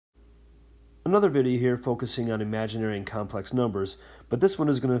another video here focusing on imaginary and complex numbers, but this one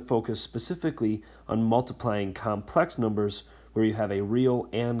is going to focus specifically on multiplying complex numbers where you have a real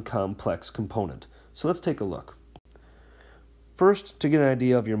and complex component. So let's take a look. First, to get an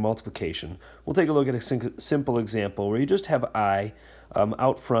idea of your multiplication, we'll take a look at a simple example where you just have I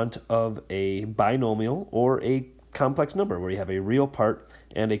out front of a binomial or a complex number where you have a real part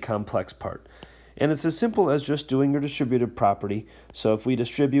and a complex part. And it's as simple as just doing your distributive property. So if we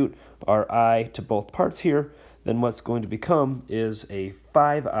distribute our I to both parts here, then what's going to become is a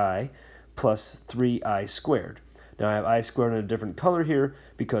 5I plus 3I squared. Now I have I squared in a different color here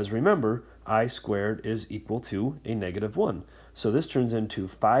because remember, I squared is equal to a negative 1. So this turns into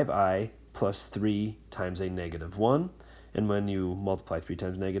 5I plus 3 times a negative 1. And when you multiply 3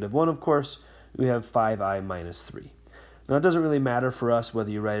 times negative 1, of course, we have 5I minus 3. Now it doesn't really matter for us whether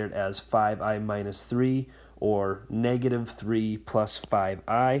you write it as 5I minus 3 or negative 3 plus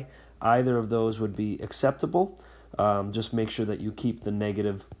 5I. Either of those would be acceptable. Just make sure that you keep the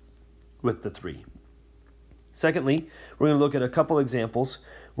negative with the 3. Secondly, we're going to look at a couple examples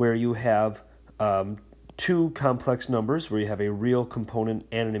where you have two complex numbers where you have a real component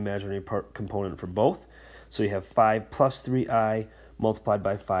and an imaginary component for both. So you have 5 plus 3I multiplied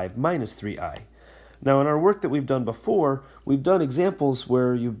by 5 minus 3I. Now in our work that we've done before, we've done examples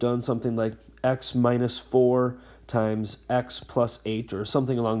where you've done something like x minus 4 times x plus 8 or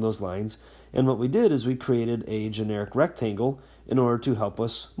something along those lines. And what we did is we created a generic rectangle in order to help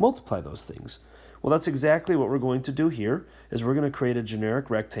us multiply those things. Well, that's exactly what we're going to do here, is we're going to create a generic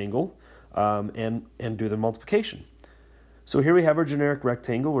rectangle and do the multiplication. So here we have our generic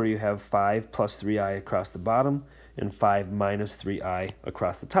rectangle where you have 5 plus 3I across the bottom and 5 minus 3I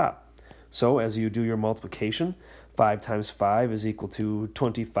across the top. So as you do your multiplication, 5 times 5 is equal to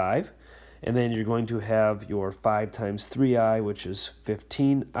 25. And then you're going to have your 5 times 3I, which is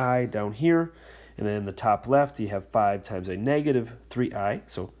 15I down here. And then in the top left, you have 5 times a negative 3I,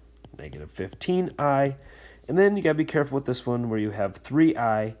 so negative 15I. And then you got to be careful with this one where you have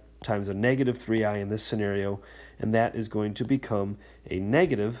 3I times a negative 3I in this scenario. And that is going to become a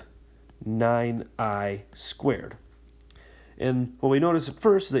negative 9I squared. And what we notice at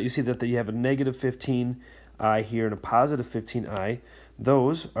first is that you see that you have a negative 15I here and a positive 15I.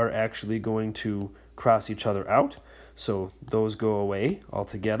 Those are actually going to cross each other out. So those go away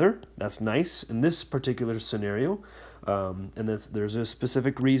altogether. That's nice in this particular scenario. And there's a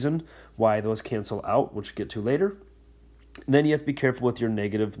specific reason why those cancel out, which we'll get to later. And then you have to be careful with your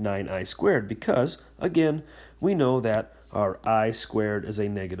negative 9I squared because, again, we know that our I squared is a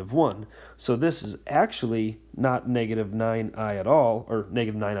negative 1. So this is actually not negative 9I at all, or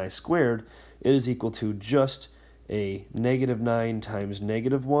negative 9I squared. It is equal to just a negative 9 times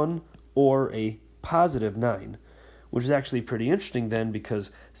negative 1 or a positive 9, which is actually pretty interesting then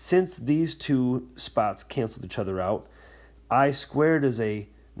because since these two spots canceled each other out, I squared is a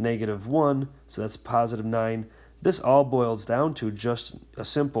negative 1, so that's positive 9. This all boils down to just a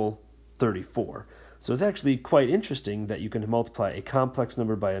simple 34. So it's actually quite interesting that you can multiply a complex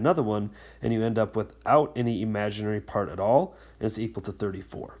number by another one and you end up without any imaginary part at all, and it's equal to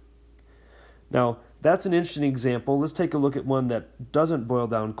 34. Now, that's an interesting example. Let's take a look at one that doesn't boil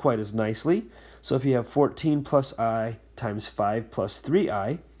down quite as nicely. So if you have 14 plus I times 5 plus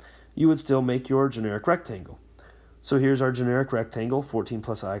 3I, you would still make your generic rectangle. So here's our generic rectangle, 14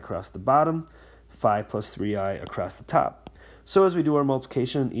 plus I across the bottom, 5 plus 3I across the top. So as we do our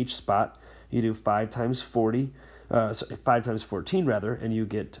multiplication in each spot, you do 5 times 14 rather, and you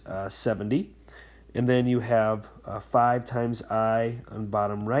get 70. And then you have 5 times I on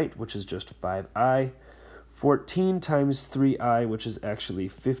bottom right, which is just 5I. 14 times 3I, which is actually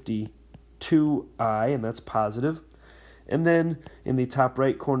 52I, and that's positive. And then in the top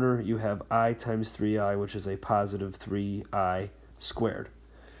right corner, you have I times 3I, which is a positive 3I squared.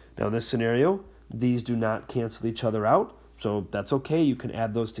 Now in this scenario, these do not cancel each other out, so that's okay. You can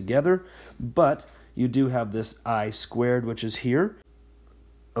add those together, but you do have this I squared, which is here.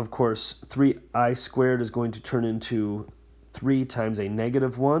 Of course, 3I squared is going to turn into 3 times a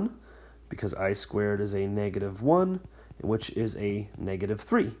negative 1, because I squared is a negative 1, which is a negative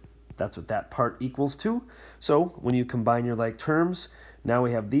 3. That's what that part equals to. So when you combine your like terms, now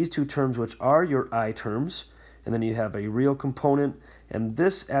we have these two terms, which are your I terms, and then you have a real component, and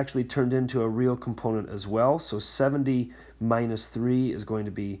this actually turned into a real component as well. So 70 minus 3 is going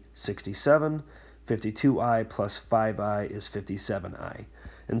to be 67. 52I plus 5I is 57I.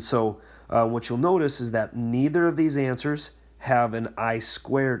 And so what you'll notice is that neither of these answers have an I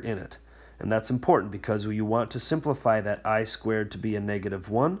squared in it. And that's important because you want to simplify that I squared to be a negative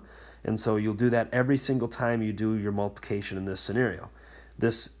 1. And so you'll do that every single time you do your multiplication in this scenario.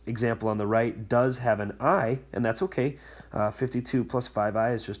 This example on the right does have an I, and that's okay. 52 plus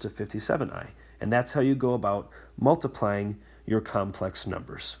 5i is just a 57i. And that's how you go about multiplying your complex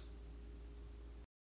numbers.